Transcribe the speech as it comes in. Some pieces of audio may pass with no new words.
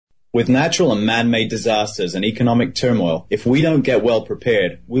With natural and man-made disasters and economic turmoil, if we don't get well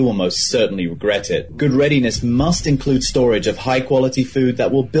prepared, we will most certainly regret it. Good readiness must include storage of high-quality food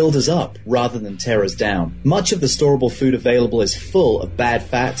that will build us up rather than tear us down. Much of the storable food available is full of bad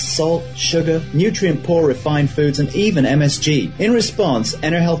fats, salt, sugar, nutrient-poor refined foods, and even MSG. In response,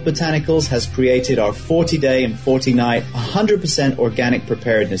 EnerHealth Botanicals has created our 40-day and 40-night 100% organic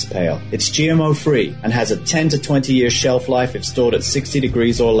preparedness pail. It's GMO-free and has a 10 to 20-year shelf life if stored at 60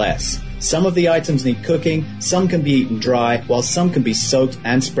 degrees or less. Some of the items need cooking, some can be eaten dry, while some can be soaked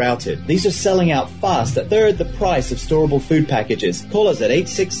and sprouted. These are selling out fast at third the price of storable food packages. Call us at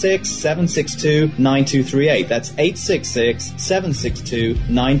 866-762-9238. That's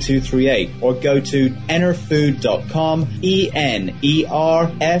 866-762-9238. Or go to enerfood.com,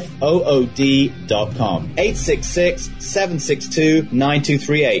 ENERFOOD.com.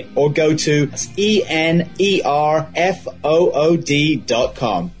 866-762-9238. Or go to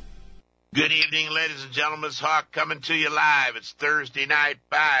ENERFOOD.com. Good evening, ladies and gentlemen. It's Hawk coming to you live. It's Thursday night,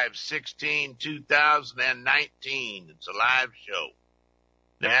 5/16/2019. It's a live show.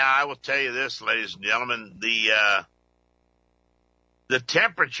 Now, I will tell you this, ladies and gentlemen. The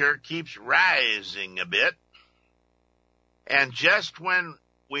temperature keeps rising a bit. And just when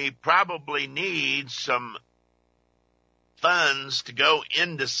we probably need some funds to go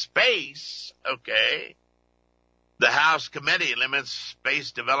into space, okay, the House Committee limits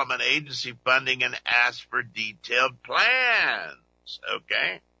Space Development Agency funding and asks for detailed plans,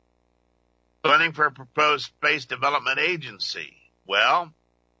 okay? Funding for a proposed Space Development Agency. Well,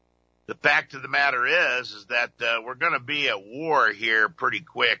 the fact of the matter is that we're going to be at war here pretty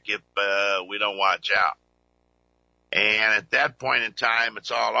quick if we don't watch out. And at that point in time,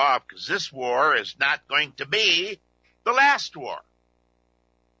 it's all off because this war is not going to be the last war.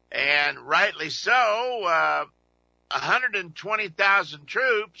 And rightly so, 120,000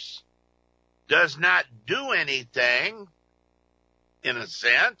 troops does not do anything, in a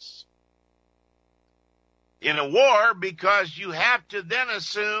sense, in a war, because you have to then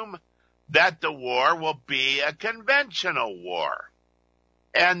assume that the war will be a conventional war.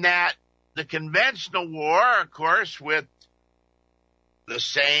 And that the conventional war, of course, with the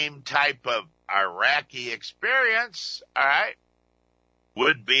same type of Iraqi experience, all right,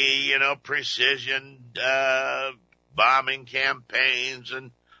 would be, precision, bombing campaigns and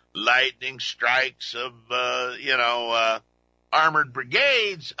lightning strikes of, armored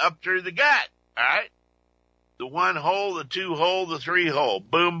brigades up through the gut, all right? The 1 hole, the 2 hole, the 3 hole,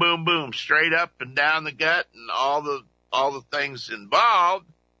 boom, boom, boom, straight up and down the gut and all the things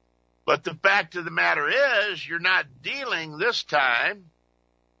involved. But the fact of the matter is you're not dealing this time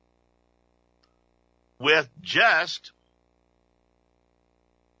with just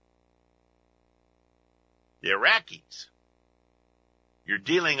the Iraqis. You're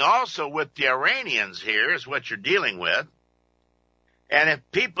dealing also with the Iranians here is what you're dealing with. And if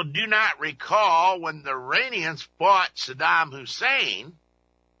people do not recall when the Iranians fought Saddam Hussein,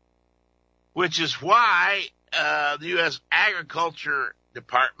 which is why the U.S. Agriculture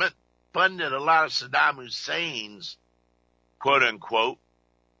Department funded a lot of Saddam Hussein's, quote-unquote,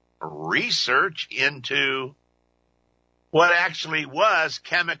 research into what actually was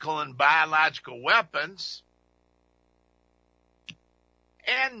chemical and biological weapons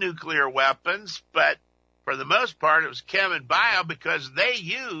and nuclear weapons, but for the most part it was chem and bio because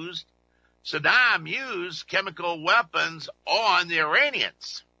Saddam used chemical weapons on the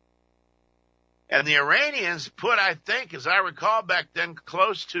Iranians. And the Iranians put, I think, as I recall back then,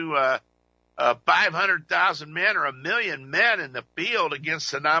 close to 500,000 men or 1 million men in the field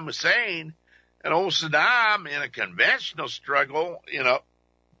against Saddam Hussein. And old Saddam, in a conventional struggle,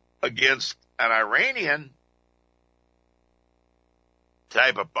 against an Iranian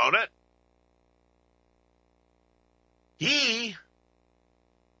type opponent, he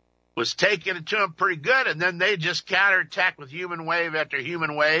was taking it to him pretty good, and then they just counterattacked with human wave after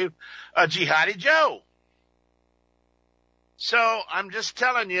human wave, Jihadi Joe. So I'm just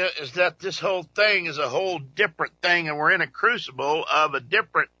telling you is that this whole thing is a whole different thing, and we're in a crucible of a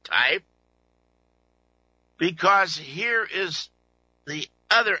different type, because here is the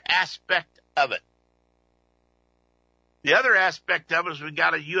other aspect of it. The other aspect of it is we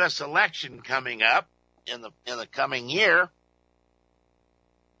got a U.S. election coming up in the coming year.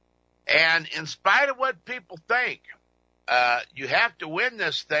 And in spite of what people think, you have to win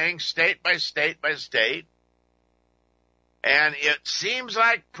this thing state by state by state. And it seems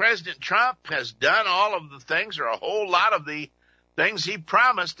like President Trump has done all of the things, or a whole lot of the things he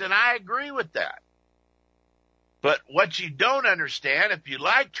promised, and I agree with that. But what you don't understand, if you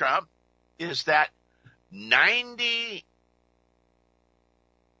like Trump, is that 95%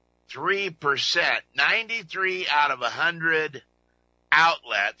 93%, 93 out of 100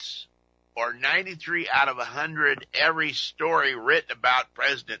 outlets, or 93 out of 100 every story written about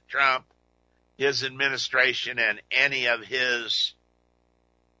President Trump, his administration, and any of his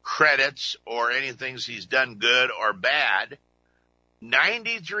credits or any things he's done good or bad,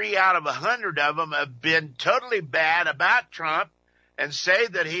 93 out of 100 of them have been totally bad about Trump and say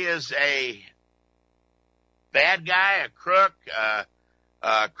that he is a bad guy, a crook,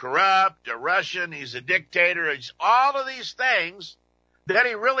 corrupt, a Russian, he's a dictator, he's all of these things that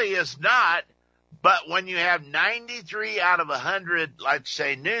he really is not. But when you have 93 out of 100, let's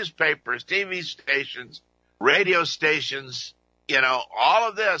say, newspapers, TV stations, radio stations, all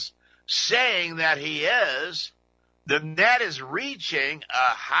of this saying that he is, then that is reaching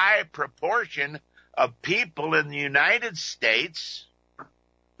a high proportion of people in the United States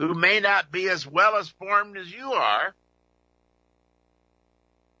who may not be as well informed as you are.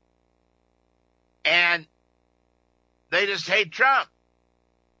 And they just hate Trump.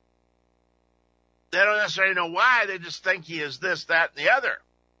 They don't necessarily know why. They just think he is this, that, and the other.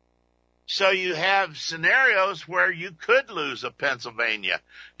 So you have scenarios where you could lose a Pennsylvania.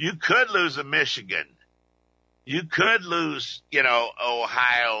 You could lose a Michigan. You could lose,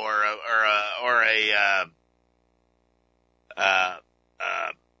 Ohio or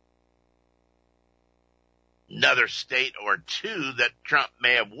another state or two that Trump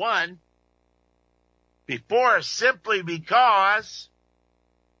may have won before, simply because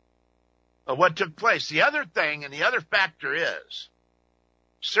of what took place. The other thing and the other factor is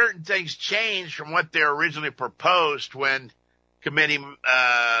certain things changed from what they originally proposed when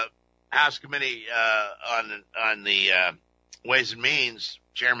House Committee on the Ways and Means,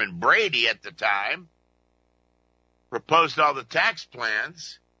 Chairman Brady at the time, proposed all the tax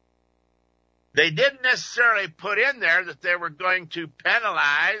plans. They didn't necessarily put in there that they were going to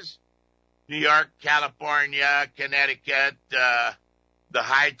penalize New York, California, Connecticut, the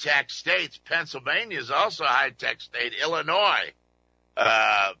high-tax states. Pennsylvania is also a high-tax state. Illinois,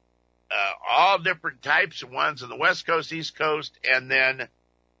 all different types of ones on the West Coast, East Coast, and then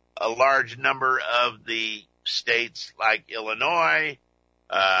a large number of the states like Illinois,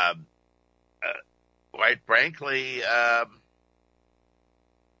 quite frankly,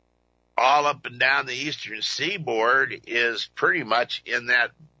 all up and down the eastern seaboard is pretty much in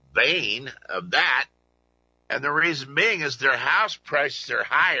that vein of that. And the reason being is their house prices are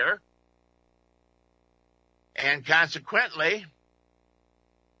higher, and consequently,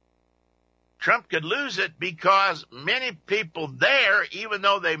 Trump could lose it because many people there, even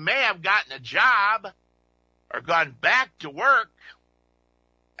though they may have gotten a job or gone back to work,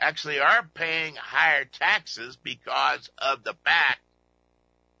 actually are paying higher taxes because of the fact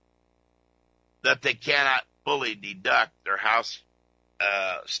that they cannot fully deduct their house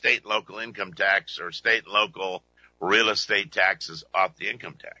state and local income tax or state and local real estate taxes off the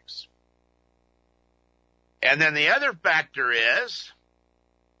income tax. And then the other factor is,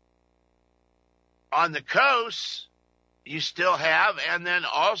 on the coast, you still have, and then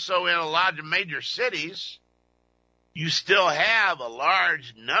also in a lot of major cities, you still have a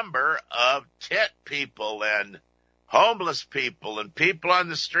large number of tent people and homeless people and people on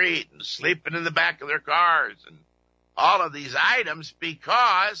the street and sleeping in the back of their cars and all of these items,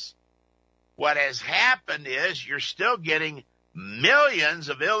 because what has happened is you're still getting millions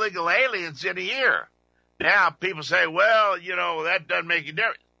of illegal aliens in a year. Now, people say, well, that doesn't make a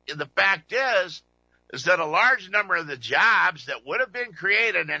difference. And the fact is that a large number of the jobs that would have been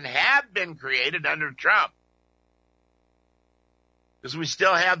created and have been created under Trump, because we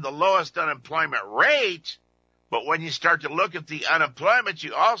still have the lowest unemployment rate, but when you start to look at the unemployment,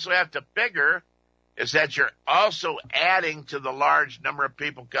 you also have to figure is that you're also adding to the large number of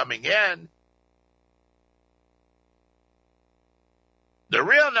people coming in. The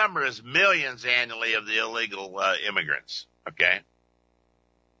real number is millions annually of the illegal immigrants, okay?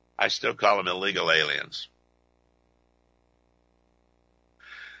 I still call them illegal aliens.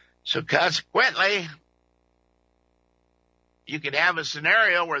 So consequently, you could have a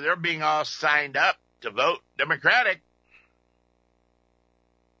scenario where they're being all signed up to vote Democratic,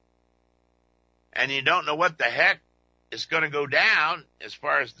 and you don't know what the heck is going to go down as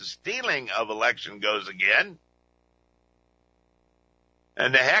far as the stealing of election goes again.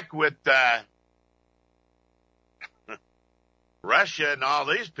 And the heck with Russia and all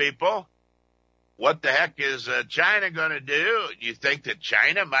these people. What the heck is China going to do? You think that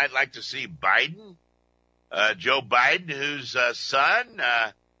China might like to see Biden, Joe Biden, whose son,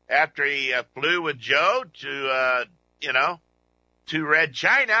 after he flew with Joe to Red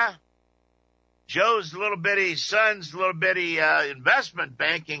China, Joe's son's little bitty investment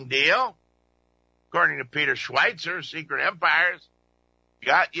banking deal, according to Peter Schweitzer, Secret Empires,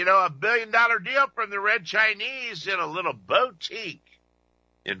 got, $1 billion deal from the Red Chinese in a little boutique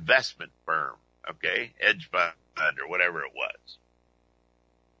investment firm, okay, hedge fund or whatever it was.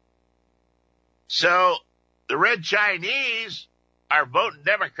 So the Red Chinese are voting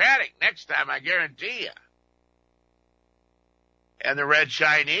Democratic next time, I guarantee you. And the Red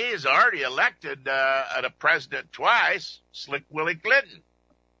Chinese already elected a president twice, Slick Willie Clinton.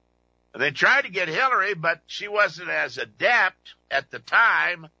 And they tried to get Hillary, but she wasn't as adept at the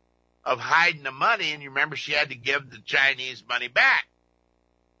time of hiding the money. And you remember she had to give the Chinese money back.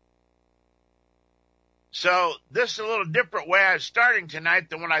 So this is a little different way I'm starting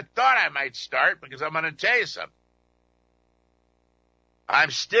tonight than when I thought I might start, because I'm going to tell you something. I'm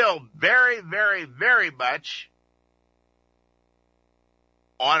still very, very, very much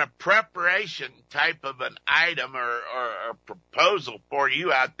on a preparation type of an item or a proposal for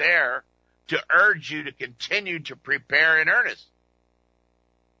you out there to urge you to continue to prepare in earnest.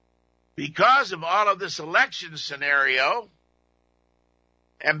 Because of all of this election scenario,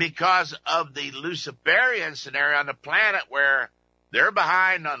 and because of the Luciferian scenario on the planet where they're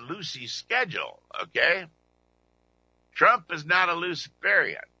behind on Lucy's schedule, okay? Trump is not a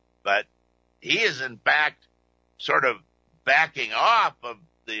Luciferian, but he is in fact sort of backing off of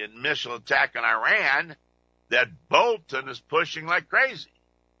the initial attack on Iran that Bolton is pushing like crazy.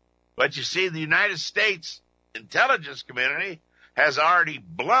 But you see, the United States intelligence community has already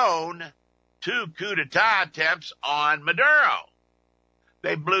blown 2 coup d'etat attempts on Maduro.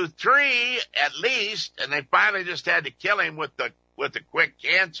 They blew 3 at least, and they finally just had to kill him with the quick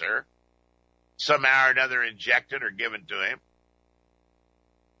cancer, somehow or another injected or given to him.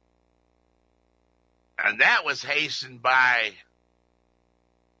 And that was hastened by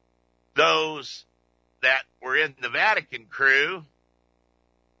those that were in the Vatican crew,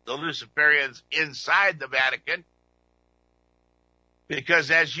 the Luciferians inside the Vatican,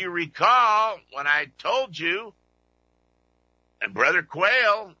 because as you recall, when I told you, and Brother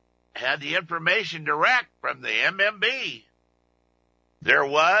Quayle had the information direct from the MMB, there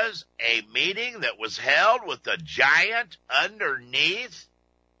was a meeting that was held with a giant underneath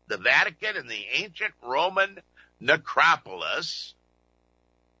the Vatican in the ancient Roman necropolis.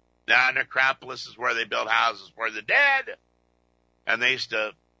 Now, necropolis is where they built houses for the dead, and they used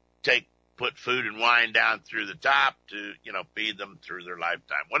to put food and wine down through the top to, feed them through their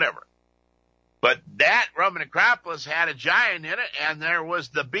lifetime, whatever. But that Roman necropolis had a giant in it, and there was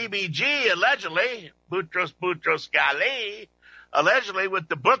the BBG, allegedly, Boutros Ghali, allegedly with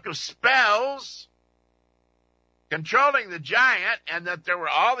the Book of Spells, controlling the giant, and that there were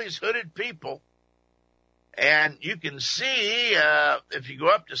all these hooded people. And you can see, if you go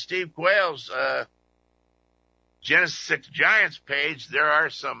up to Steve Quayle's Genesis 6 Giants page, there are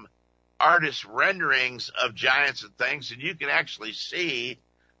some artist renderings of giants and things, and you can actually see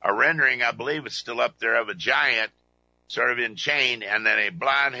a rendering, I believe it's still up there, of a giant sort of in chain, and then a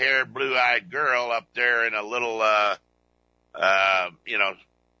blonde-haired, blue-eyed girl up there in a little,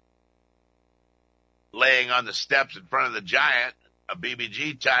 laying on the steps in front of the giant, a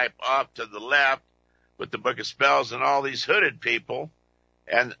BBG type off to the left with the Book of Spells and all these hooded people.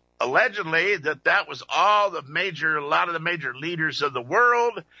 And allegedly that was a lot of the major leaders of the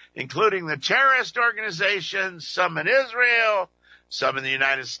world, including the terrorist organizations, some in Israel, some in the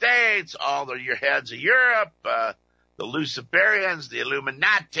United States, all your heads of Europe, the Luciferians, the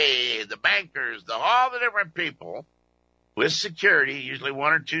Illuminati, the bankers, all the different people with security, usually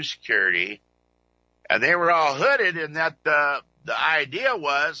 1 or 2 security. And they were all hooded, and that the idea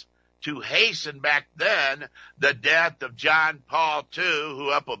was to hasten back then the death of John Paul II,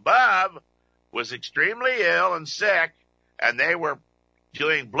 who up above was extremely ill and sick, and they were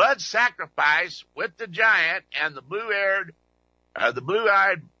doing blood sacrifice with the giant and the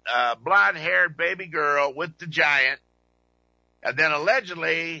blue-eyed, blonde-haired baby girl with the giant. And then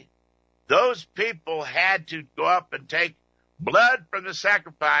allegedly those people had to go up and take blood from the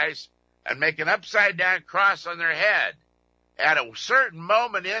sacrifice and make an upside-down cross on their head. At a certain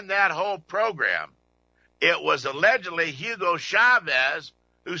moment in that whole program, it was allegedly Hugo Chavez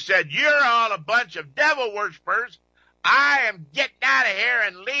who said, "You're all a bunch of devil worshippers. I am getting out of here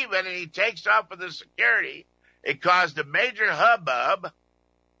and leaving," and he takes off with the security. It caused a major hubbub.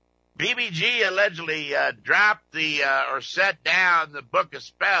 BBG allegedly dropped or set down the Book of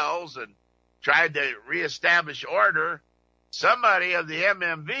Spells and tried to reestablish order. Somebody of the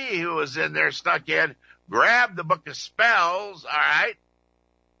MMV who was in there snuck in, grabbed the Book of Spells, all right,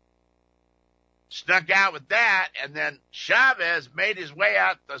 snuck out with that, and then Chavez made his way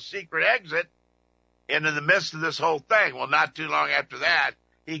out the secret exit into the midst of this whole thing. Well, not too long after that,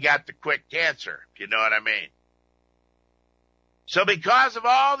 he got the quick cancer, if you know what I mean. So because of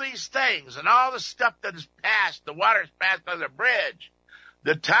all these things and all the stuff that is passed, the water's passed on the bridge,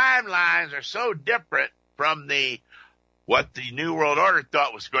 the timelines are so different from what the New World Order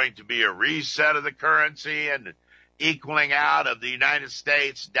thought was going to be a reset of the currency and equaling out of the United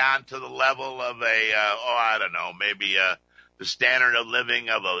States down to the level of maybe the standard of living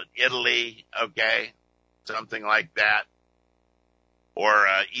of Italy, okay, something like that, or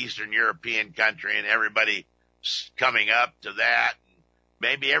Eastern European country, and everybody coming up to that.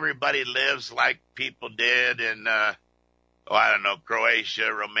 Maybe everybody lives like people did in,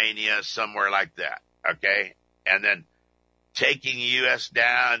 Croatia, Romania, somewhere like that, okay? And then taking the U.S.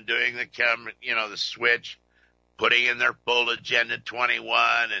 down, doing the switch, putting in their full Agenda 21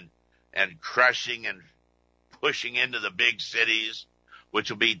 and crushing and pushing into the big cities,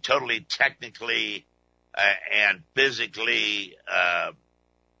 which will be totally technically and physically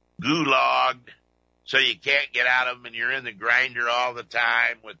gulagged, so you can't get out of them, and you're in the grinder all the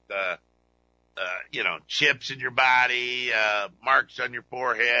time with chips in your body, marks on your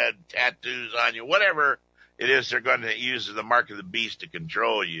forehead, tattoos on you, whatever it is they're going to use as the mark of the beast to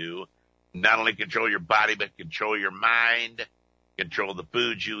control you. Not only control your body, but control your mind, control the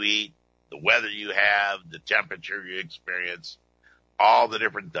food you eat, the weather you have, the temperature you experience, all the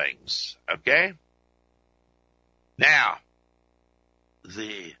different things, okay? Now,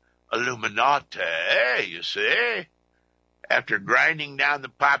 the Illuminati, you see, after grinding down the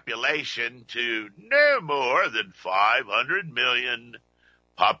population to no more than 500 million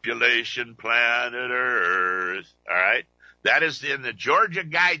population planet Earth, all right? That is in the Georgia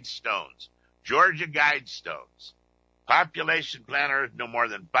Guidestones. Georgia Guidestones. Population planet Earth, no more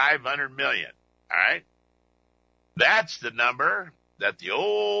than 500 million, all right? That's the number that the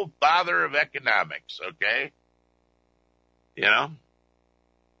old father of economics, okay?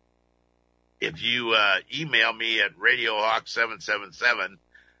 If you email me at RadioHawk777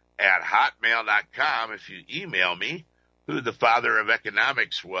 at hotmail.com, if you email me who the father of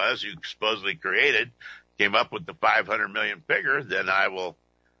economics was, who supposedly came up with the 500 million figure, then I will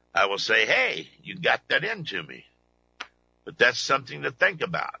say, hey, you got that into me. But that's something to think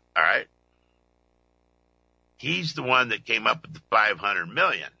about, all right? He's the one that came up with the 500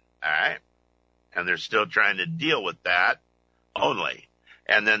 million, all right? And they're still trying to deal with that only.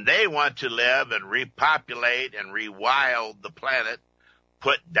 And then they want to live and repopulate and rewild the planet,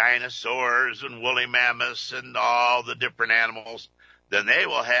 put dinosaurs and woolly mammoths and all the different animals. Then they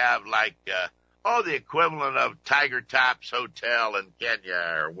will have the equivalent of Tiger Tops Hotel in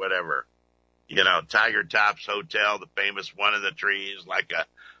Kenya or whatever. Tiger Tops Hotel, the famous one in the trees, like a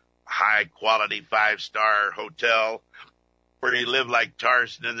high-quality 5-star hotel where you live like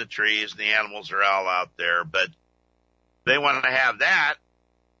Tarzan in the trees and the animals are all out there. But they want to have that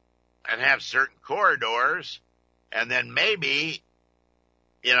and have certain corridors, and then maybe,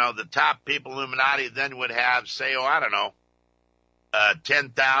 the top people, Illuminati, then would have, say,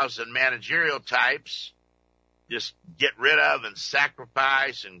 10,000 managerial types, just get rid of and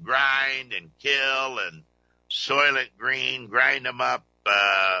sacrifice and grind and kill and Soylent Green, grind them up,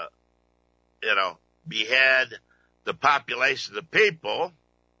 behead the population of the people,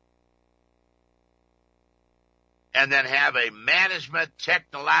 and then have a management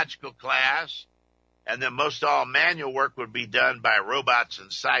technological class, and then most all manual work would be done by robots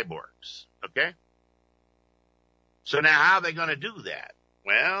and cyborgs, okay? So now how are they going to do that?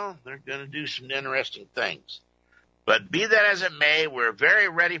 Well, they're going to do some interesting things. But be that as it may, we're very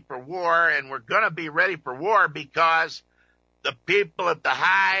ready for war, and we're going to be ready for war because the people at the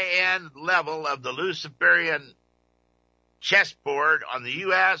high-end level of the Luciferian chessboard on the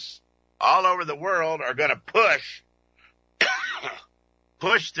U.S., all over the world, are going to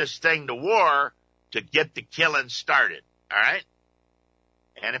push this thing to war to get the killing started, all right?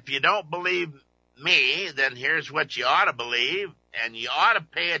 And if you don't believe me, then here's what you ought to believe, and you ought to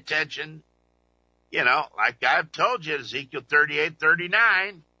pay attention, like I've told you, Ezekiel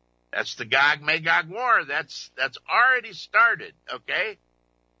 38:39, that's the Gog-Magog war. That's already started, okay?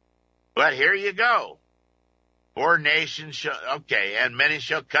 But here you go. 4 nations and many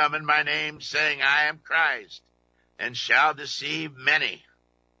shall come in my name, saying, I am Christ, and shall deceive many.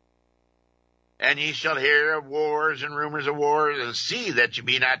 And ye shall hear of wars and rumors of wars, and see that you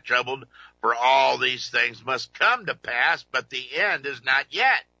be not troubled, for all these things must come to pass, but the end is not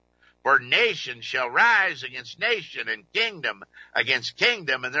yet. For nation shall rise against nation, and kingdom against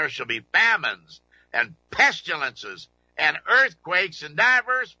kingdom, and there shall be famines, and pestilences, and earthquakes in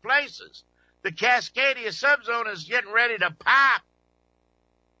diverse places. The Cascadia subzone is getting ready to pop.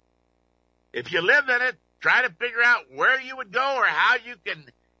 If you live in it, try to figure out where you would go or how you can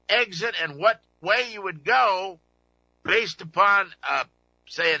exit and what way you would go based upon,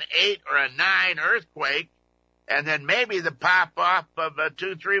 say, an 8 or a 9 earthquake, and then maybe the pop-off of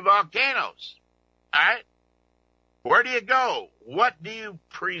 2, 3 volcanoes. All right? Where do you go? What do you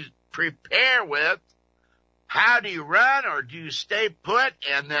prepare with? How do you run, or do you stay put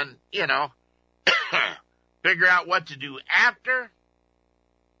and then, figure out what to do after?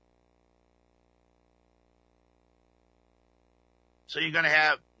 So you're going to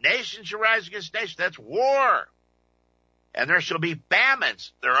have nations shall rise against nations. That's war. And there shall be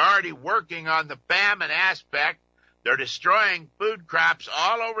famines. They're already working on the famine aspect. They're destroying food crops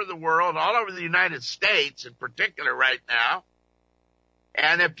all over the world, all over the United States in particular right now.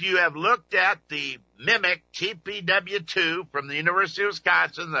 And if you have looked at the MIMIC TPW2 from the University of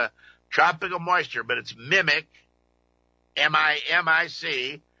Wisconsin, the tropical moisture, but it's MIMIC,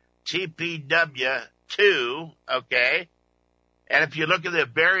 M-I-M-I-C, TPW2, okay? And if you look at the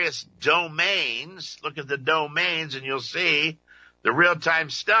various domains, look at the domains and you'll see the real-time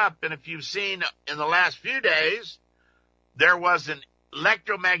stuff. And if you've seen in the last few days, there was an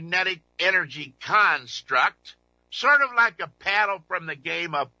electromagnetic energy construct, sort of like a paddle from the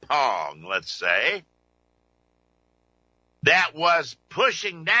game of Pong, let's say, that was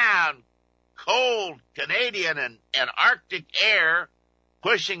pushing down cold Canadian and Arctic air,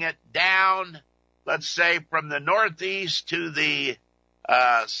 pushing it down, let's say, from the northeast to the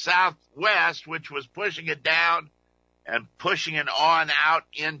southwest, which was pushing it down and pushing it on out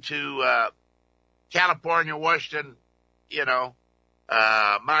into California, Washington,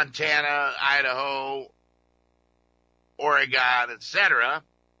 Montana, Idaho, Oregon, etc.,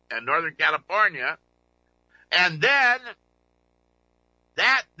 and Northern California. And then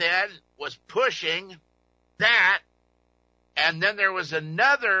that then was pushing that, and then there was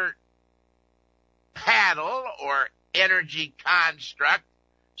another paddle or energy construct,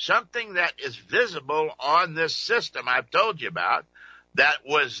 something that is visible on this system I've told you about, that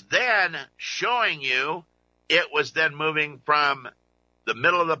was then showing you it was then moving from the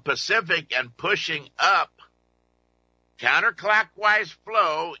middle of the Pacific and pushing up counterclockwise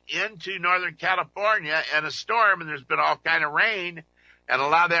flow into Northern California and a storm, and there's been all kind of rain, and a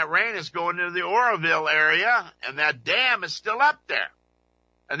lot of that rain is going into the Oroville area, and that dam is still up there.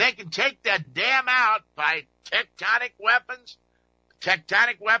 And they can take that dam out by tectonic weapons.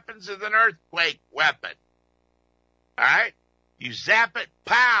 Tectonic weapons is an earthquake weapon. All right? You zap it,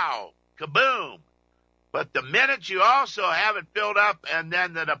 pow, kaboom. But the minute you also have it filled up, and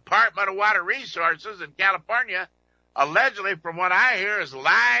then the Department of Water Resources in California, allegedly, from what I hear, is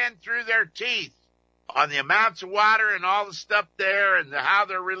lying through their teeth on the amounts of water and all the stuff there and how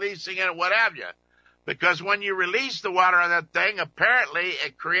they're releasing it and what have you. Because when you release the water on that thing, apparently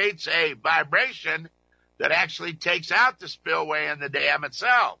it creates a vibration that actually takes out the spillway in the dam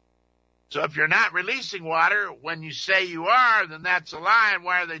itself. So if you're not releasing water when you say you are, then that's a lie. And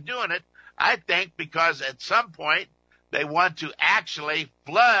why are they doing it? I think because at some point they want to actually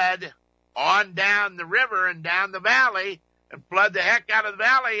flood on down the river and down the valley and flood the heck out of the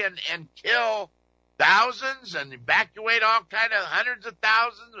valley and kill thousands and evacuate all kind of hundreds of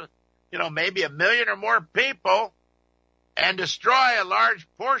thousands, maybe 1 million or more people, and destroy a large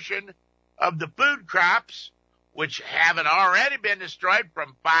portion of the food crops, which haven't already been destroyed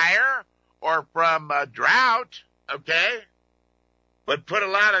from fire or from drought, okay? But put a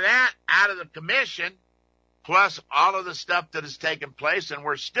lot of that out of the commission, plus all of the stuff that has taken place, and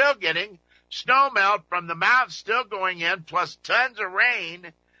we're still getting snow melt from the mountains still going in, plus tons of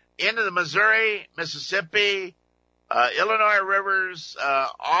rain into the Missouri, Mississippi, Illinois rivers,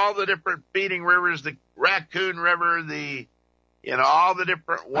 all the different feeding rivers, the Raccoon River, all the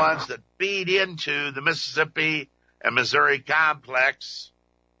different ones that feed into the Mississippi and Missouri complex.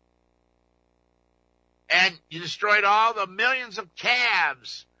 And you destroyed all the millions of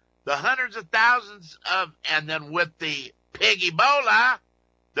calves, the hundreds of thousands and then with the pig Ebola,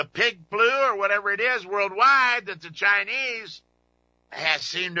 the pig flu or whatever it is worldwide that the Chinese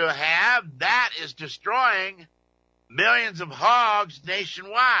seem to have, that is destroying millions of hogs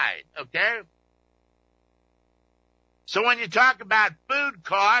nationwide, okay? So when you talk about food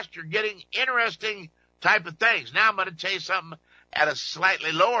cost, you're getting interesting type of things. Now I'm going to tell you something at a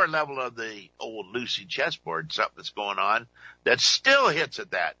slightly lower level of the old Lucy chessboard, something that's going on that still hits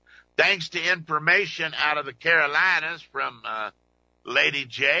at that. Thanks to information out of the Carolinas from Lady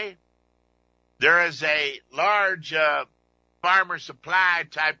J, there is a large farmer supply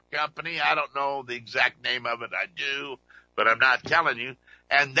type company. I don't know the exact name of it. I do, but I'm not telling you.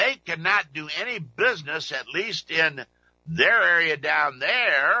 And they cannot do any business, at least in their area down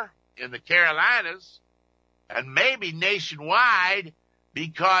there in the Carolinas and maybe nationwide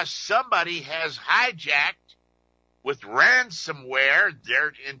because somebody has hijacked with ransomware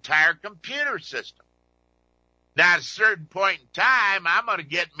their entire computer system. Now, at a certain point in time, I'm going to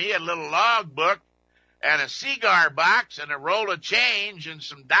get me a little logbook and a cigar box and a roll of change and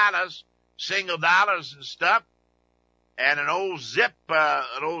some dollars, single dollars and stuff, and an old zip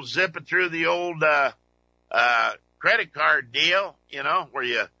it through the old credit card deal, where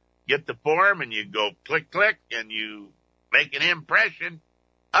you get the form and you go click, click, and you make an impression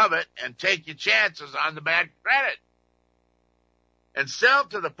of it and take your chances on the bad credit and sell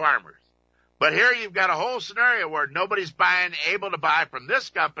to the farmers. But here you've got a whole scenario where nobody's able to buy from this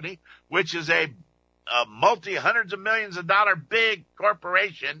company, which is a multi-hundreds of millions of dollar big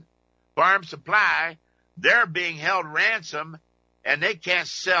corporation, Farm Supply. They're being held ransom, and they can't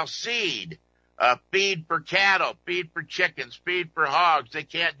sell seed, feed for cattle, feed for chickens, feed for hogs. They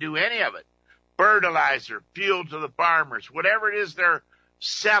can't do any of it. Fertilizer, fuel to the farmers, whatever it is they're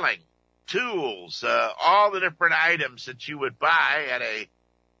selling, tools, all the different items that you would buy at a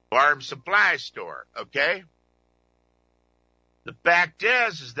farm supply store, okay? The fact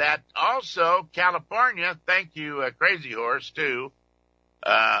is that also California, thank you, Crazy Horse, too,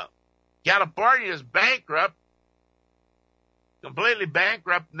 California is bankrupt, completely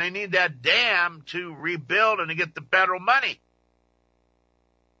bankrupt, and they need that dam to rebuild and to get the federal money.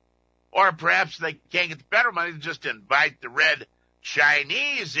 Or perhaps they can't get the federal money, they just invite the red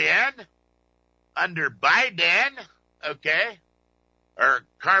Chinese in under Biden, okay? Or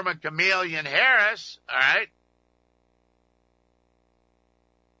Karma Chameleon Harris, all right?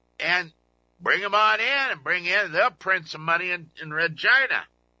 And bring them on in and they'll print some money in red China,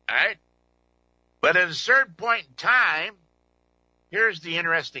 all right? But at a certain point in time, here's the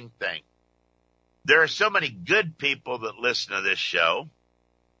interesting thing. There are so many good people that listen to this show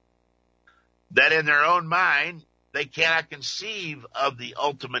that in their own mind, they cannot conceive of the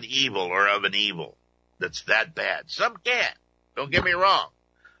ultimate evil or of an evil that's that bad. Some can. Don't get me wrong.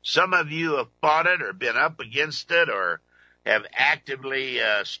 Some of you have fought it or been up against it or have actively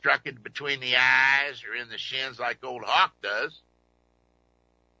struck it between the eyes or in the shins like old Hawk does.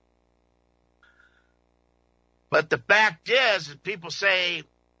 But the fact is that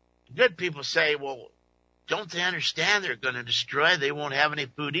good people say, well, don't they understand they're going to destroy? They won't have any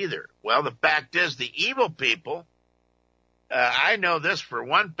food either. Well, the fact is the evil people, I know this for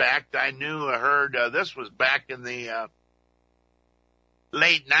one fact. I heard this was back in the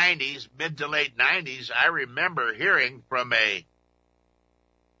late 90s, mid to late 90s. I remember hearing from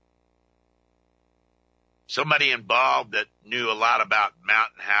somebody involved that knew a lot about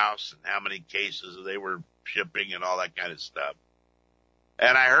Mountain House and how many cases they were shipping and all that kind of stuff.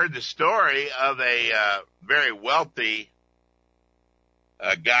 And I heard the story of a very wealthy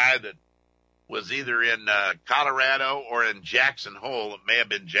guy that was either in Colorado or in Jackson Hole. It may have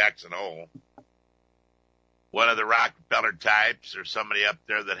been Jackson Hole. One of the Rockefeller types or somebody up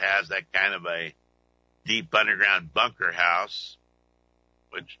there that has that kind of a deep underground bunker house,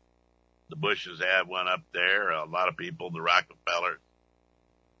 which the Bushes had one up there, a lot of people, the Rockefeller.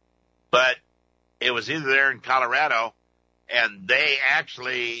 But it was either there in Colorado, and they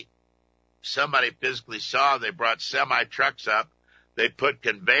actually, somebody physically saw, they brought semi-trucks up. They put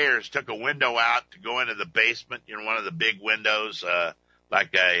conveyors, took a window out to go into the basement, one of the big windows,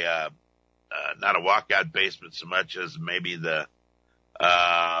 like not a walkout basement so much as maybe the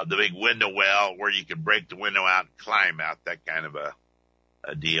big window well where you could break the window out and climb out, that kind of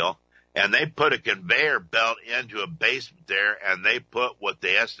a deal. And they put a conveyor belt into a basement there, and they put what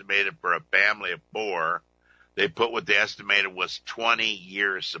they estimated for a family of 4. They put what they estimated was 20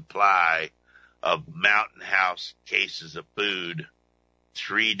 years supply of Mountain House cases of food,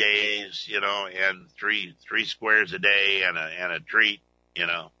 3 days, and three squares a day and a treat,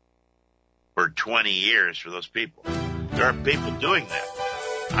 for 20 years for those people. There are people doing that.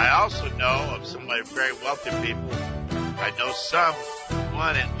 I also know of some very wealthy people. I know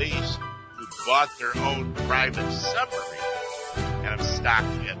someone at least who bought their own private submarine and have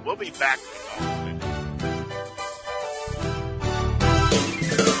stocked it. We'll be back in a moment.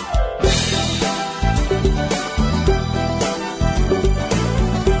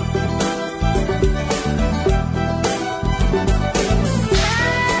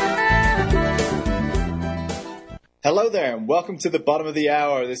 Hello there, and welcome to the bottom of the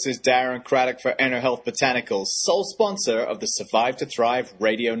hour. This is Darren Craddock for Inner Health Botanicals, sole sponsor of the Survive to Thrive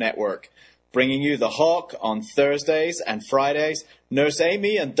radio network. bringing you The Hawk on Thursdays and Fridays, Nurse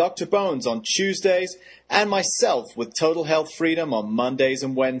Amy and Dr. Bones on Tuesdays, and myself with Total Health Freedom on Mondays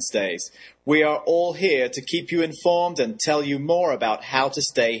and Wednesdays. We are all here to keep you informed and tell you more about how to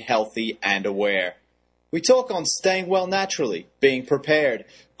stay healthy and aware. We talk on staying well naturally, being prepared,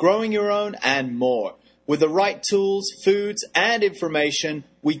 growing your own, and more. With the right tools, foods, and information,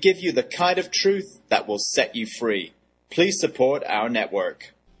 we give you the kind of truth that will set you free. Please support our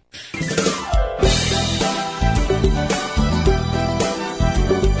network.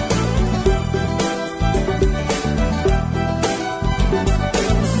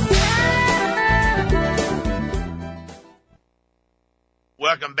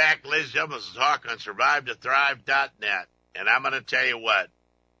 Welcome back, ladies and gentlemen. This is Hawk on SurviveToThrive.net. And I'm going to tell you what,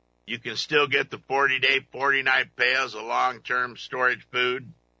 you can still get the 40-day, 40-night pails of long-term storage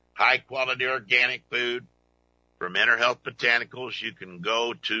food, high-quality organic food from Inner Health Botanicals. You can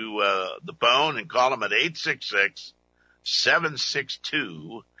go to the phone and call them at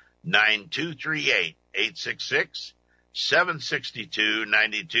 866-762-9238,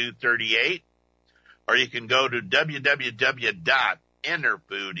 866-762-9238, or you can go to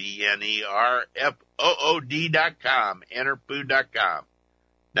www.enerfood.com, enerfood.com.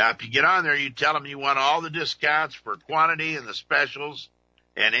 Now, if you get on there, you tell them you want all the discounts for quantity and the specials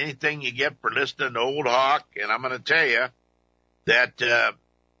and anything you get for listening to Old Hawk. And I'm going to tell you that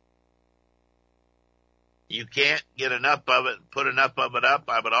you can't get enough of it and put enough of it up.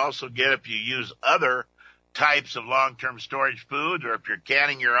 I would also get if you use other types of long-term storage foods, or if you're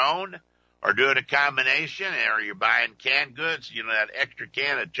canning your own or doing a combination, or you're buying canned goods, you know, that extra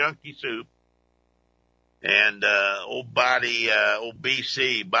can of Chunky Soup. And old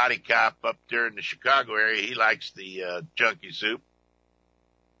BC, Body Cop up there in the Chicago area, he likes the Chunky Soup.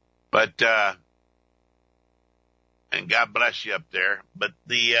 But, and God bless you up there. But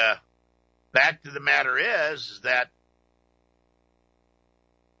the fact of the matter is that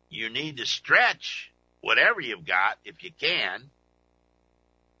you need to stretch whatever you've got, if you can,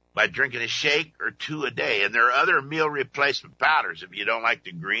 by drinking a shake or two a day. And there are other meal replacement powders. If you don't like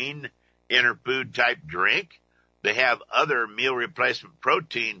the green Inner Food type drink, they have other meal replacement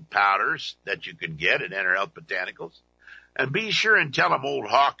protein powders that you can get at Inner Health Botanicals. And be sure and tell them Old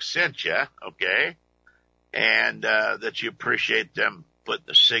Hawk sent you, okay? And that you appreciate them putting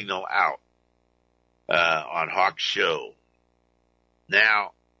the signal out on Hawk's show.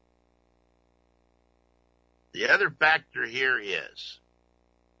 Now, the other factor here is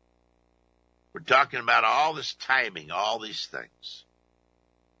we're talking about all this timing, all these things.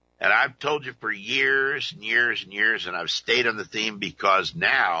 And I've told you for years and years and years, and I've stayed on the theme because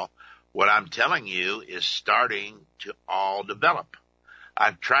now what I'm telling you is starting to all develop.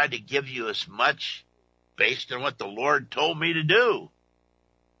 I've tried to give you as much based on what the Lord told me to do.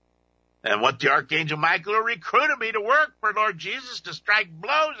 And what the Archangel Michael recruited me to work for Lord Jesus, to strike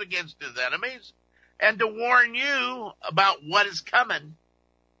blows against his enemies and to warn you about what is coming.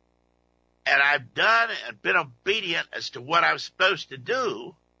 And I've done and been obedient as to what I was supposed to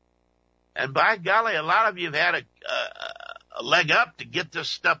do. And by golly, a lot of you have had a leg up to get this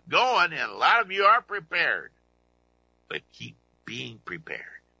stuff going, and a lot of you are prepared. But keep being prepared.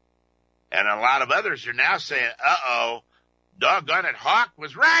 And a lot of others are now saying, uh-oh, doggone it, Hawk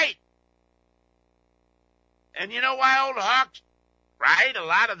was right. And you know why Old Hawk's right a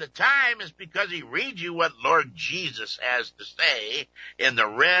lot of the time is because he reads you what Lord Jesus has to say in the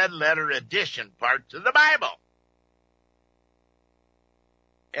red letter edition parts of the Bible.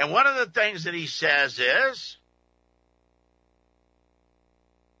 And one of the things that he says is,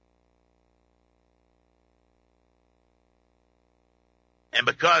 and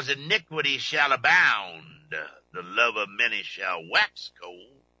because iniquity shall abound, the love of many shall wax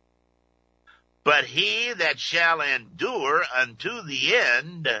cold. But he that shall endure unto the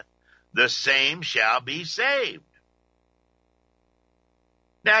end, the same shall be saved.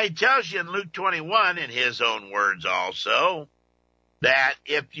 Now he tells you in Luke 21, in his own words also, that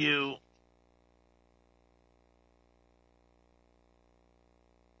if you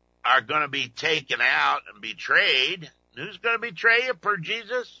are going to be taken out and betrayed, who's going to betray you per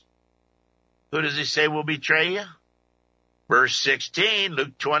Jesus? Who does he say will betray you? Verse 16,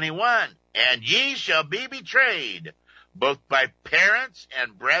 Luke 21, and ye shall be betrayed, both by parents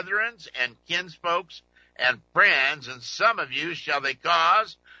and brethren and kinsfolks and friends, and some of you shall they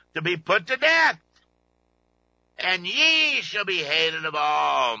cause to be put to death. And ye shall be hated of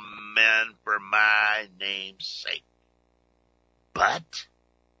all men for my name's sake. But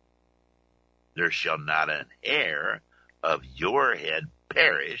there shall not an hair of your head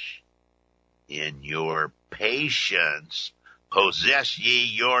perish. In your patience possess ye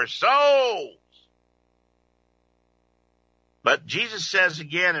your souls. But Jesus says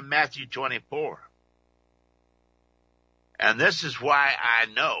again in Matthew 24, and this is why I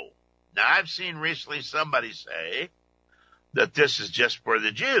know. Now, I've seen recently somebody say that this is just for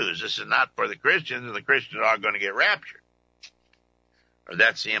the Jews. This is not for the Christians, and the Christians are all going to get raptured. Or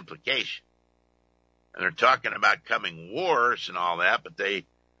that's the implication. And they're talking about coming wars and all that, but they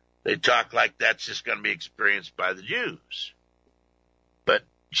talk like that's just going to be experienced by the Jews. But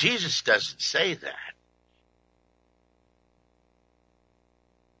Jesus doesn't say that.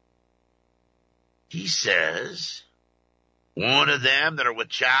 He says, "Woe to them that are with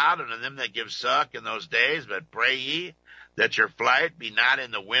child, and to them that give suck in those days, but pray ye that your flight be not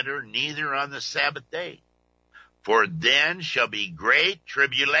in the winter, neither on the Sabbath day. For then shall be great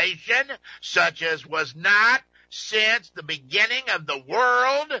tribulation, such as was not since the beginning of the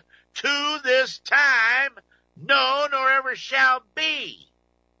world to this time, no, nor ever shall be.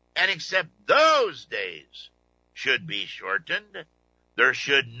 And except those days should be shortened, there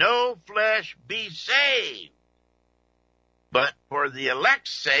should no flesh be saved. But for the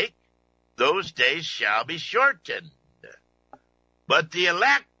elect's sake, those days shall be shortened." But the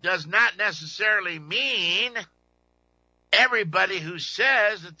elect does not necessarily mean everybody who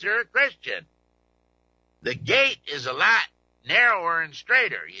says that they're a Christian. The gate is a lot narrower and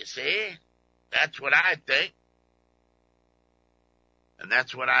straighter, you see. That's what I think. And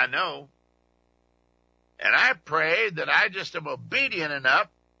that's what I know. And I pray that I just am obedient enough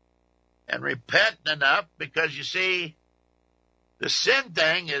and repentant enough, because you see, the sin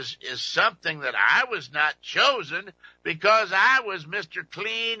thing is something that I was not chosen, because I was Mr.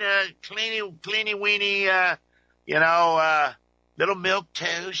 Cleany weeny, little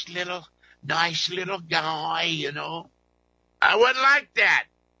milquetoast, little nice little guy, I wasn't like that,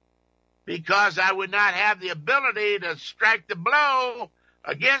 because I would not have the ability to strike the blow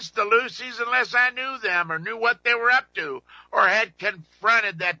against the Lucy's unless I knew them or knew what they were up to or had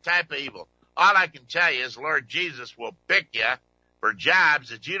confronted that type of evil. All I can tell you is Lord Jesus will pick you for jobs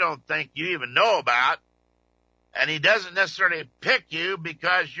that you don't think you even know about. And he doesn't necessarily pick you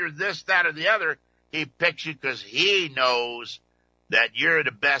because you're this, that, or the other. He picks you because he knows that you're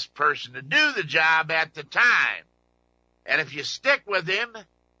the best person to do the job at the time. And if you stick with him,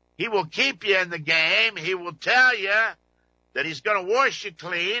 he will keep you in the game. He will tell you that he's going to wash you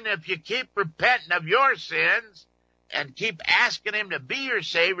clean if you keep repenting of your sins and keep asking him to be your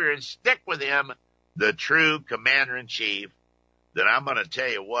Savior and stick with him, the true Commander-in-Chief. Then I'm going to tell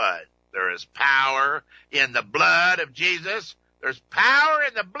you what, there is power in the blood of Jesus. There's power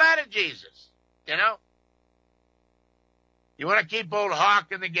in the blood of Jesus, You want to keep old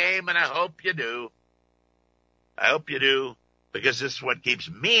Hawk in the game, and I hope you do. I hope you do, because this is what keeps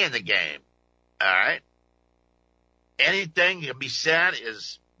me in the game, all right? Anything can be said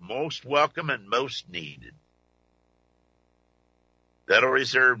is most welcome and most needed. Federal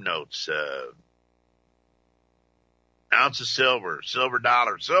Reserve notes, ounce of silver, silver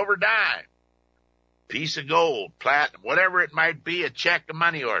dollar, silver dime, piece of gold, platinum, whatever it might be, a check, a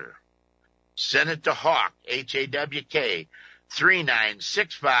money order. Send it to Hawk, H-A-W-K,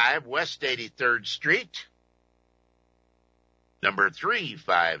 3965 West 83rd Street, number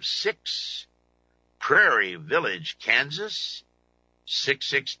 356, Prairie Village, Kansas,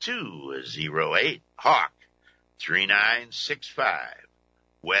 66208. Hawk, 3965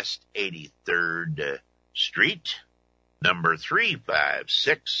 West 83rd Street, number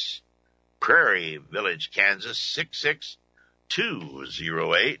 356, Prairie Village, Kansas,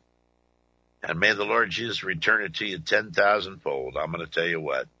 66208. And may the Lord Jesus return it to you 10,000-fold. I'm going to tell you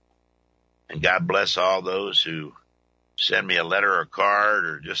what. And God bless all those who send me a letter or card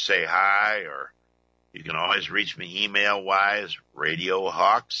or just say hi, or you can always reach me email-wise,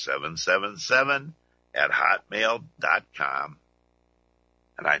 radiohawk777@hotmail.com.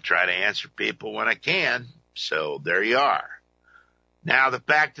 And I try to answer people when I can, so there you are. Now, the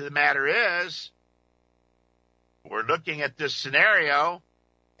fact of the matter is, we're looking at this scenario,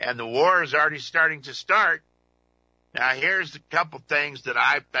 and the war is already starting to start. Now, here's a couple things that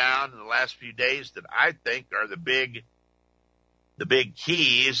I found in the last few days that I think are the big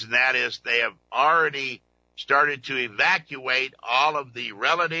keys, and that is they have already started to evacuate all of the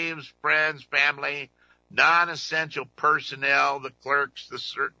relatives, friends, family, non-essential personnel, the clerks, the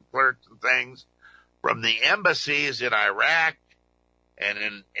certain clerks and things, from the embassies in Iraq and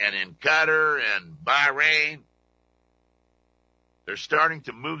in Qatar and Bahrain. They're starting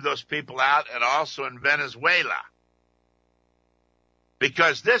to move those people out, and also in Venezuela.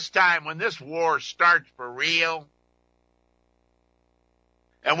 Because this time, when this war starts for real,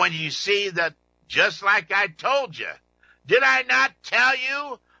 and when you see that, just like I told you, Did I not tell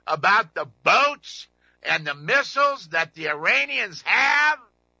you about the boats and the missiles that the Iranians have?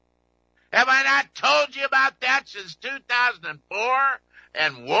 Have I not told you about that since 2004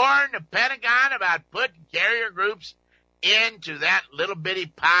 and warned the Pentagon about putting carrier groups into that little bitty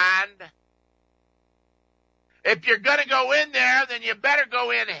pond? If you're going to go in there, then you better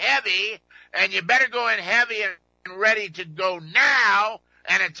go in heavy, and you better go in heavy and ready to go now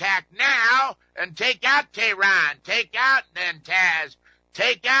and attack now and take out Tehran, take out Natanz,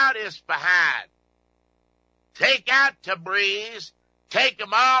 take out Isfahan, take out Tabriz, take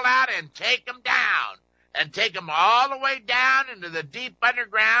them all out and take them down, and take them all the way down into the deep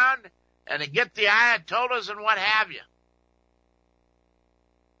underground and to get the Ayatollahs and what have you.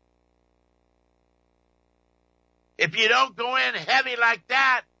 If you don't go in heavy like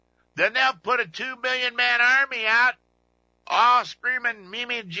that, then they'll put a 2 million man army out, all screaming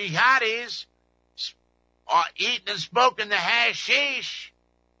Mimi jihadis, eating and smoking the hashish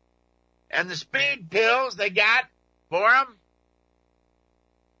and the speed pills they got for them.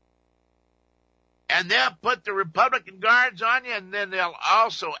 And they'll put the Republican Guards on you, and then they'll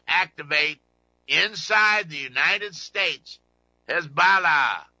also activate inside the United States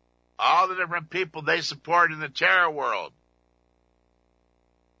Hezbollah, all the different people they support in the terror world.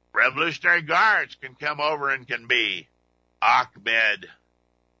 Revolutionary Guards can come over and can be Ahmed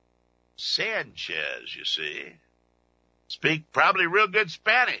Sanchez, you see. Speak probably real good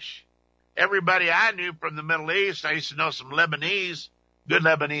Spanish. Everybody I knew from the Middle East, I used to know some Lebanese, good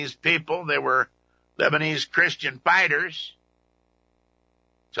Lebanese people. They were Lebanese Christian fighters.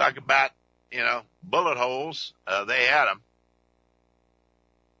 Talk about, bullet holes. They had them.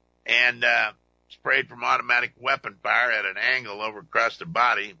 And sprayed from automatic weapon fire at an angle over across their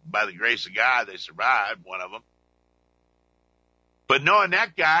body. By the grace of God, they survived, one of them. But knowing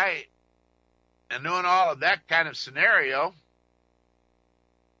that guy and knowing all of that kind of scenario,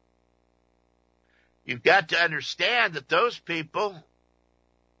 you've got to understand that those people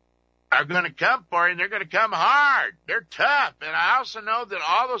are going to come for you, and they're going to come hard. They're tough. And I also know that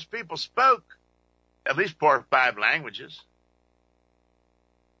all those people spoke at least 4 or 5 languages.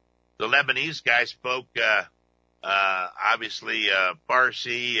 The Lebanese guy spoke, obviously,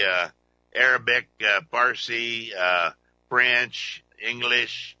 Farsi, Arabic, Farsi, French,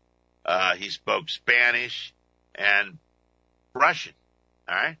 English. He spoke Spanish and Russian.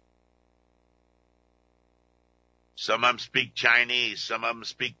 All right. Some of them speak Chinese. Some of them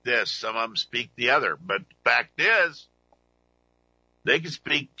speak this. Some of them speak the other. But the fact is, they can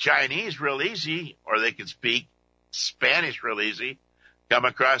speak Chinese real easy, or they can speak Spanish real easy, come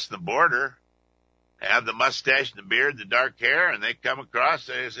across the border, have the mustache and the beard, the dark hair, and they come across,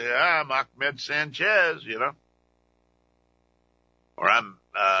 they say, I'm Ahmed Sanchez, Or I'm,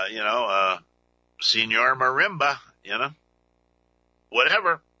 Senor Marimba,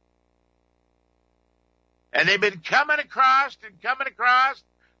 whatever. And they've been coming across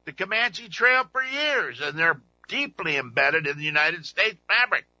the Comanche Trail for years, and they're deeply embedded in the United States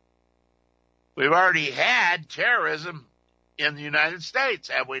fabric. We've already had terrorism in the United States,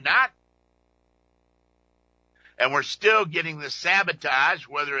 have we not? And we're still getting the sabotage,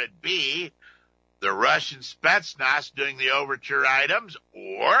 whether it be the Russian Spetsnaz doing the overture items,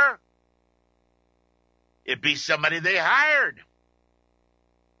 or it be somebody they hired.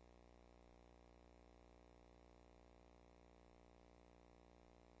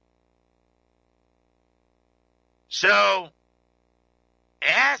 So,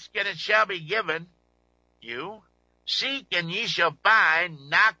 ask and it shall be given you. Seek and ye shall find.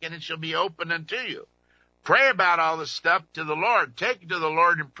 Knock and it shall be opened unto you. Pray about all this stuff to the Lord. Take it to the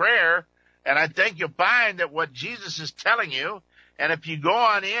Lord in prayer. And I think you'll find that what Jesus is telling you, and if you go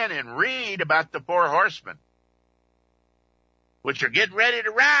on in and read about the 4 horsemen, which are getting ready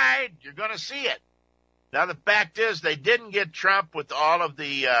to ride, you're going to see it. Now, the fact is they didn't get Trump with all of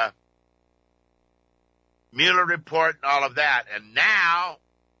the Mueller report and all of that. And now,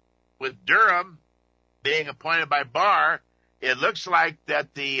 with Durham being appointed by Barr, it looks like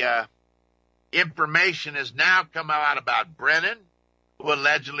that the information has now come out about Brennan, who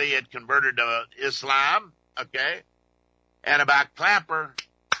allegedly had converted to Islam, okay, and about Clapper,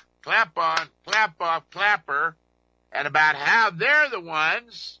 clap on, clap off, Clapper, and about how they're the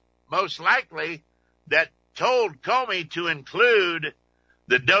ones, most likely, that told Comey to include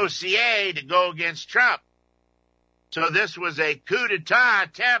the dossier to go against Trump. So this was a coup d'etat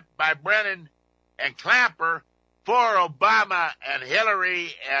attempt by Brennan and Clapper for Obama and Hillary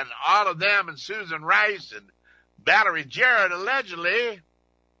and all of them and Susan Rice and Valerie Jarrett, allegedly,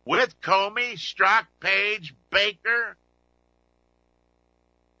 with Comey, Strzok, Page, Baker,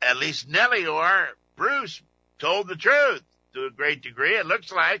 at least Nellie Orr, Bruce told the truth to a great degree, it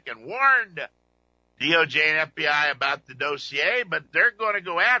looks like, and warned DOJ and FBI about the dossier, but they're going to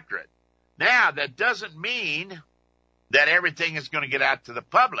go after it. Now, that doesn't mean that everything is going to get out to the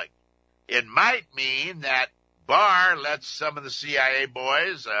public. It might mean that Barr lets some of the CIA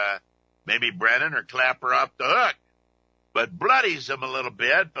boys, maybe Brennan or Clapper, off the hook, but bloodies them a little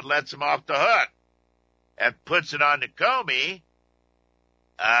bit, but lets them off the hook and puts it on to Comey.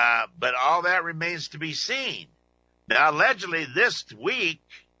 But all that remains to be seen. Now, allegedly this week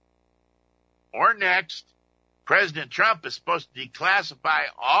or next, President Trump is supposed to declassify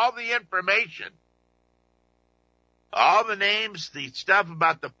all the information, all the names, the stuff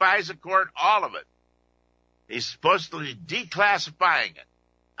about the FISA court, all of it. He's supposed to be declassifying it.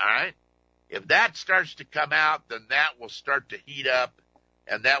 All right? If that starts to come out, then that will start to heat up,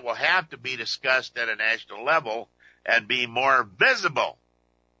 and that will have to be discussed at a national level and be more visible.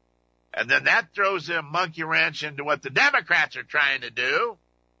 And then that throws a monkey wrench into what the Democrats are trying to do.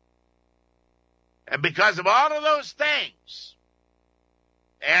 And because of all of those things,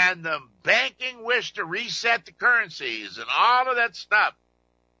 and the banking wish to reset the currencies and all of that stuff,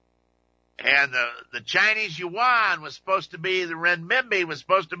 and the Chinese yuan was supposed to be, the renminbi was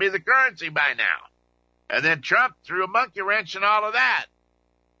supposed to be the currency by now. And then Trump threw a monkey wrench in all of that.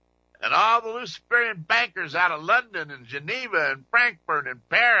 And all the Luciferian bankers out of London and Geneva and Frankfurt and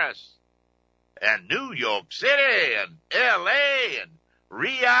Paris and New York City and L.A. and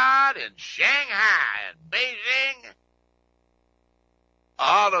Riyadh and Shanghai and Beijing,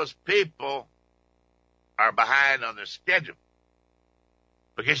 all those people are behind on their schedule.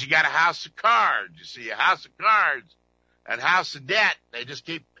 Because you got a house of cards. You see, a house of cards and house of debt, they just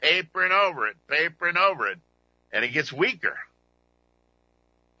keep papering over it, and it gets weaker.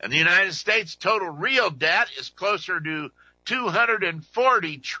 And the United States' total real debt is closer to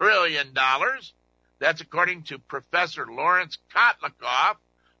 $240 trillion. That's according to Professor Lawrence Kotlikoff.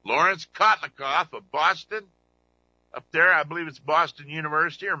 Lawrence Kotlikoff of Boston, up there, I believe it's Boston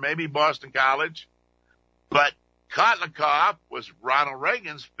University or maybe Boston College. But Kotlikoff was Ronald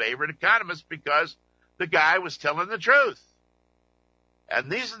Reagan's favorite economist because the guy was telling the truth. And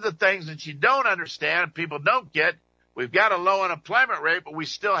these are the things that you don't understand, people don't get. We've got a low unemployment rate, but we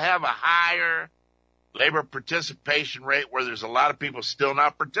still have a higher labor participation rate where there's a lot of people still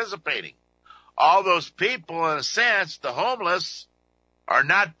not participating. All those people, in a sense, the homeless, are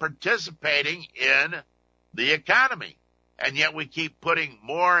not participating in the economy. And yet we keep putting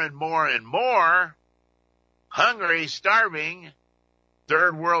more and more and more hungry, starving,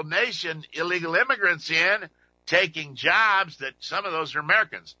 third world nation illegal immigrants in, taking jobs that some of those are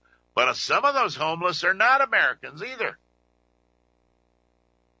Americans. But some of those homeless are not Americans either.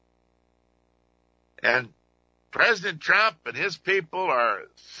 And President Trump and his people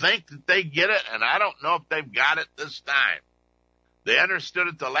think that they get it, and I don't know if they've got it this time. They understood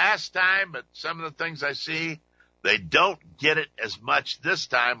it the last time, but some of the things I see, they don't get it as much this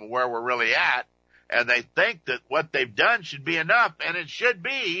time where we're really at. And they think that what they've done should be enough, and it should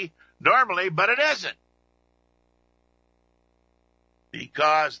be normally, but it isn't.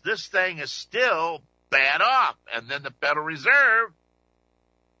 Because this thing is still bad off. And then the Federal Reserve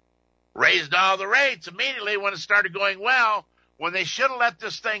raised all the rates immediately when it started going well, when they should have let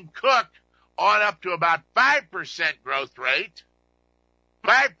this thing cook on up to about 5% growth rate.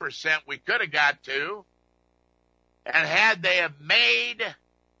 5% we could have got to. And had they have made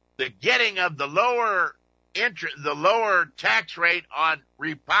the getting of the lower tax rate on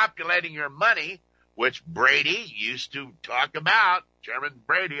repopulating your money, which Brady used to talk about, Chairman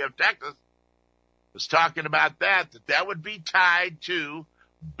Brady of Texas was talking about that would be tied to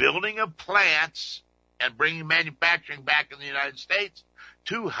building of plants and bringing manufacturing back in the United States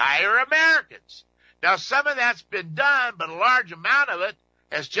to hire Americans. Now, some of that's been done, but a large amount of it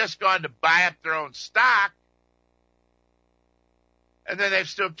has just gone to buy up their own stock. And then they've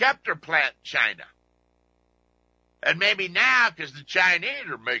still kept their plant in China. And maybe now, because the Chinese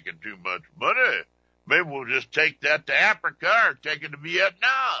are making too much money, maybe we'll just take that to Africa or take it to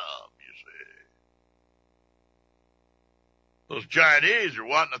Vietnam, you see. Those Chinese are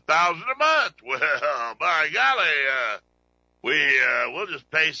wanting $1,000 a month. Well, by golly, we'll just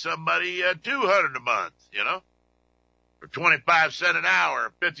pay somebody $200 a month, you know, for 25 cents an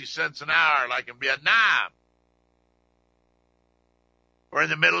hour, 50 cents an hour, like in Vietnam. Or in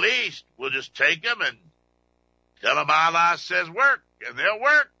the Middle East, we'll just take them and tell them Allah says work, and they'll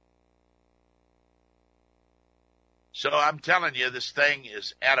work. So I'm telling you, this thing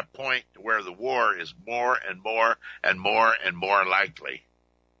is at a point where the war is more and more and more and more likely.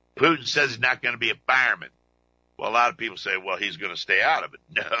 Putin says he's not going to be a fireman. Well, a lot of people say, well, he's going to stay out of it.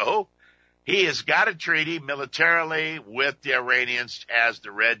 No, He has got a treaty militarily with the Iranians as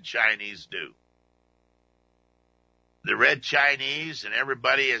the Red Chinese do. The Red Chinese and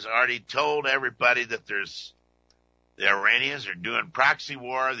everybody has already told everybody that the Iranians are doing proxy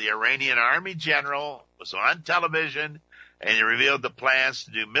war. The Iranian army general was on television and he revealed the plans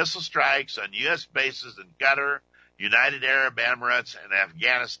to do missile strikes on U.S. bases in Qatar, United Arab Emirates, and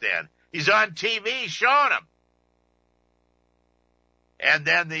Afghanistan. He's on TV showing them. And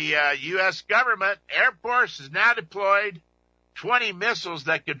then the U.S. government, Air Force, has now deployed 20 missiles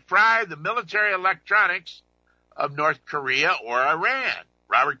that could fry the military electronics of North Korea or Iran.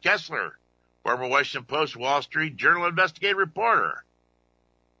 Robert Kessler, former Washington Post, Wall Street Journal investigative reporter,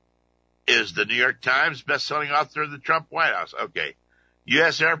 is the New York Times best-selling author of the Trump White House. Okay.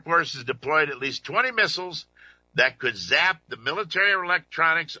 U.S. Air Force has deployed at least 20 missiles that could zap the military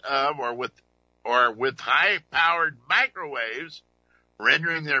electronics of or with high-powered microwaves,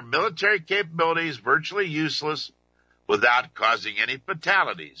 rendering their military capabilities virtually useless without causing any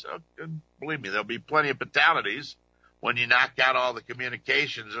fatalities. Oh, believe me, there'll be plenty of fatalities when you knock out all the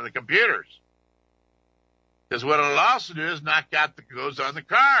communications and the computers. Because what it'll also do is knock out the codes on the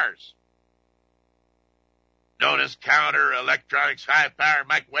cars. Known as Counter Electronics High Power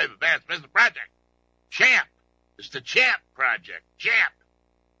Microwave Advanced Missile Project. CHAMP. It's the CHAMP project. CHAMP.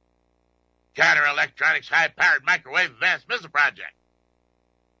 Counter Electronics High Powered Microwave Advanced Missile Project.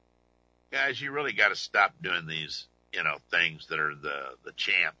 Guys, you really got to stop doing these, things that are the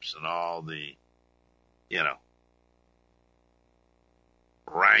champs and all the,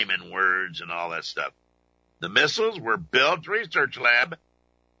 rhyming words and all that stuff. The missiles were built at a research lab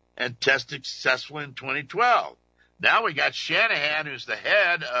and tested successfully in 2012. Now we got Shanahan, who's the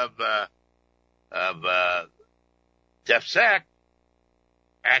head of DefSec,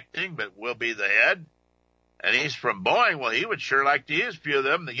 acting, but will be the head. And he's from Boeing. Well, he would sure like to use a few of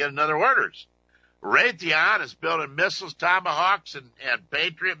them to get another orders. Raytheon is building missiles, Tomahawks, and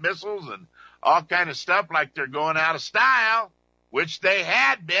Patriot missiles and all kind of stuff like they're going out of style, which they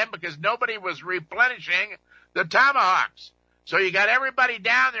had been because nobody was replenishing the Tomahawks. So you got everybody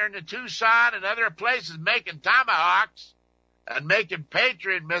down there in the Tucson and other places making Tomahawks and making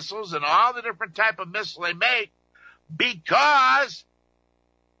Patriot missiles and all the different type of missiles they make because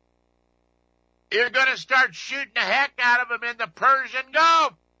you're going to start shooting the heck out of them in the Persian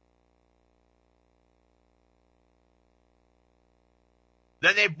Gulf.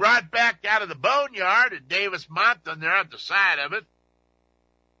 Then they brought back out of the boneyard at Davis Monthan, they're at the side of it.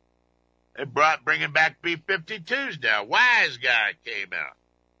 They bringing back B-52s now. Wise guy came out.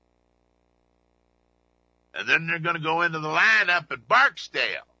 And then they're going to go into the lineup at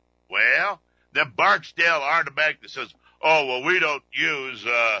Barksdale. Well, then Barksdale automatically says, oh, well, we don't use,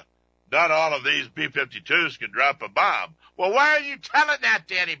 not all of these B-52s can drop a bomb. Well, why are you telling that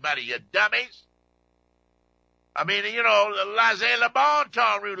to anybody, you dummies? I mean, laissez le bon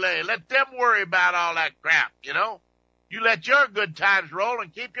temps roulé. Let them worry about all that crap, You let your good times roll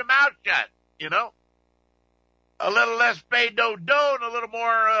and keep your mouth shut, A little less pay-do-do and a little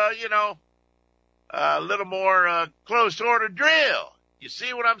more, a little more close order drill. You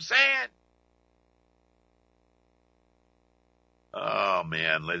see what I'm saying? Oh,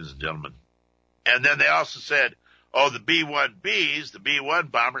 man, ladies and gentlemen. And then they also said, the B-1Bs, the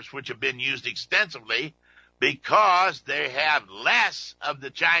B-1 bombers, which have been used extensively because they have less of the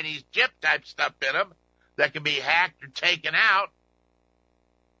Chinese chip-type stuff in them that can be hacked or taken out.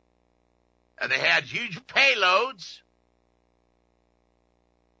 And they had huge payloads.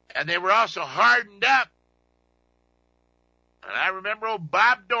 And they were also hardened up. And I remember old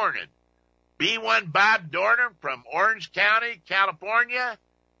Bob Dornan, B-1 Bob Dornan from Orange County, California.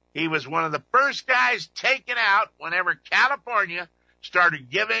 He was one of the first guys taken out whenever California started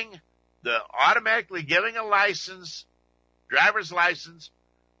automatically giving a license, driver's license,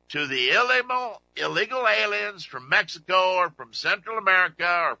 to the illegal aliens from Mexico or from Central America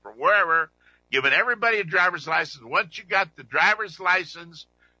or from wherever, giving everybody a driver's license. Once you got the driver's license,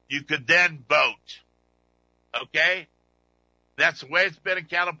 you could then vote. Okay? That's the way it's been in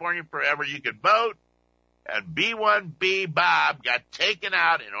California forever. You could vote. And B-1B Bob got taken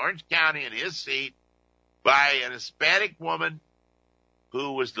out in Orange County in his seat by an Hispanic woman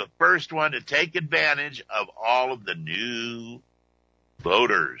who was the first one to take advantage of all of the new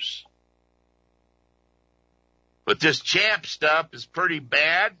voters. But this champ stuff is pretty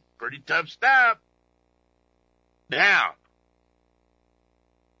bad, pretty tough stuff. Now,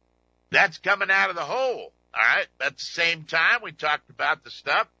 that's coming out of the hole. All right. At the same time, we talked about the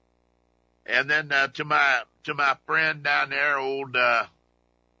stuff. And then to my friend down there, old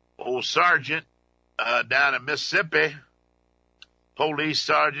sergeant down in Mississippi, police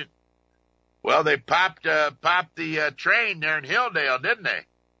sergeant, Well, they popped the train there in Hilldale, didn't they?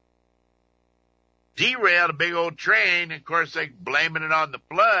 Derailed a big old train. Of course, they blaming it on the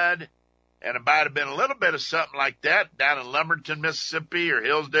flood, and it might have been a little bit of something like that down in Lumberton, Mississippi, or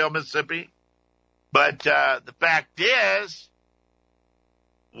Hillsdale, Mississippi. But the fact is,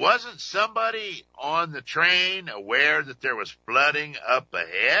 wasn't somebody on the train aware that there was flooding up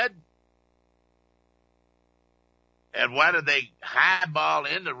ahead? And why did they highball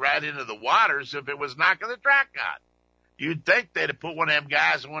right into the waters if it was knocking the track out? You'd think they'd have put one of them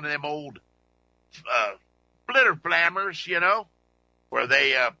guys in one of them old splitter flammers, you know, where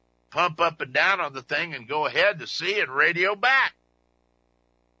they pump up and down on the thing and go ahead to sea and radio back.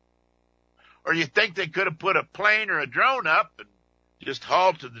 Or you think they could have put a plane or a drone up and just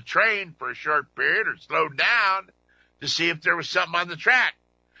halted the train for a short period or slowed down to see if there was something on the track.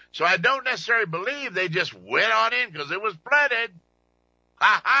 So I don't necessarily believe they just went on in because it was flooded.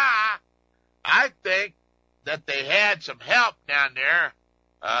 Ha ha! I think that they had some help down there,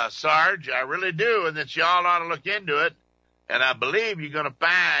 Sarge. I really do, and that y'all ought to look into it. And I believe you're going to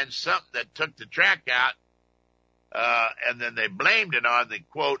find something that took the track out, and then they blamed it on the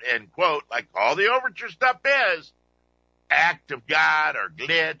quote, end quote, like all the Overture stuff is, act of God or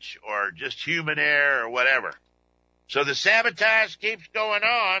glitch or just human error or whatever. So the sabotage keeps going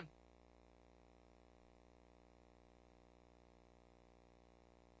on.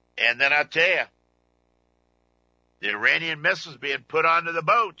 And then I tell you, the Iranian missiles being put onto the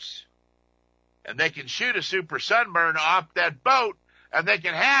boats, and they can shoot a super sunburn off that boat, and they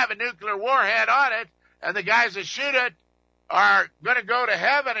can have a nuclear warhead on it, and the guys that shoot it are going to go to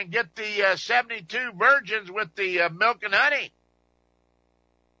heaven and get the 72 virgins with the milk and honey.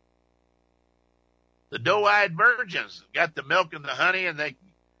 The doe-eyed virgins got the milk and the honey, and they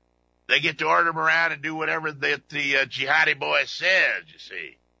get to order them around and do whatever the jihadi boy says, you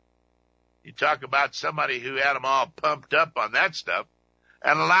see. You talk about somebody who had them all pumped up on that stuff.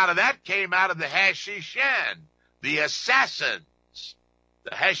 And a lot of that came out of the Hashishin, the assassins,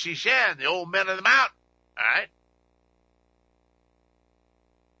 the Hashishin, the old men of the mountain, all right?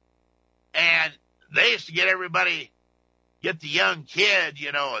 And they used to get the young kid,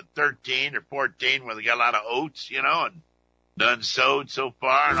 you know, at 13 or 14 where they got a lot of oats, you know, and done sowed so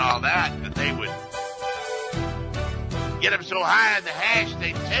far and all that, and they would get them so high in the hash,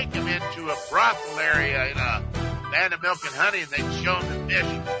 they'd take them into a brothel area in a land of milk and honey, and they'd show them the fish,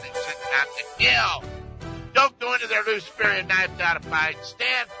 and they'd send them out to kill. Don't go into their Luciferian knives out of fight.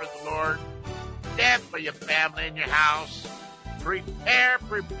 Stand for the Lord. Stand for your family and your house. Prepare,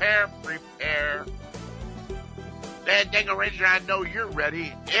 prepare, prepare. Fandango Ranger, I know you're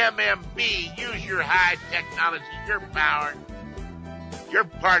ready. MMB, use your high technology, your power, your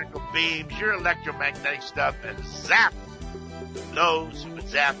particle beams, your electromagnetic stuff, and zap those who would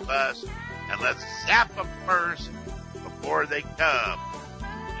zap us. And let's zap them first before they come.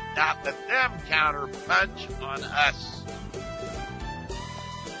 And not let them counter punch on us.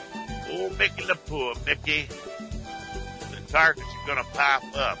 Old Mickey LaPoor, Mickey. The targets are going to pop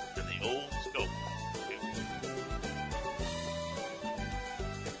up in the old scope.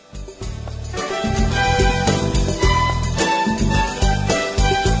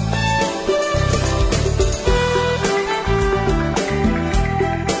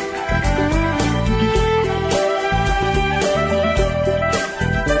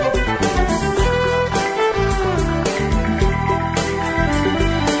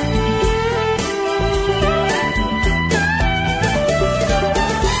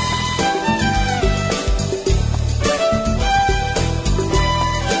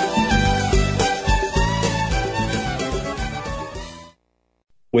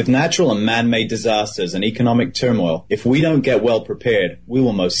 With natural and man-made disasters and economic turmoil, if we don't get well prepared, we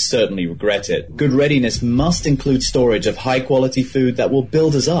will most certainly regret it. Good readiness must include storage of high-quality food that will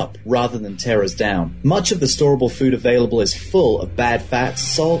build us up rather than tear us down. Much of the storable food available is full of bad fats,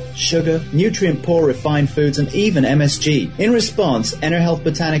 salt, sugar, nutrient-poor refined foods, and even MSG. In response, EnerHealth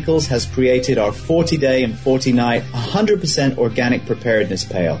Botanicals has created our 40-day and 40-night 100% organic preparedness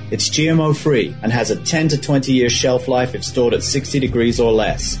pail. It's GMO-free and has a 10 to 20-year shelf life if stored at 60 degrees or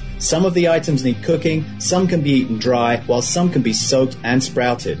less. Some of the items need cooking, some can be eaten dry, while some can be soaked and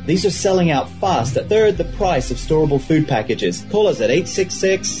sprouted. These are selling out fast at third the price of storable food packages. Call us at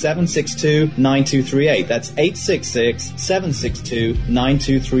 866-762-9238. That's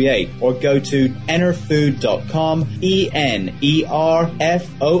 866-762-9238. Or go to enerfood.com,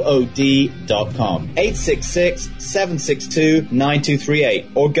 ENERFOOD.com.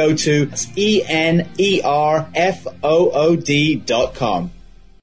 866-762-9238. Or go to ENERFOOD.com.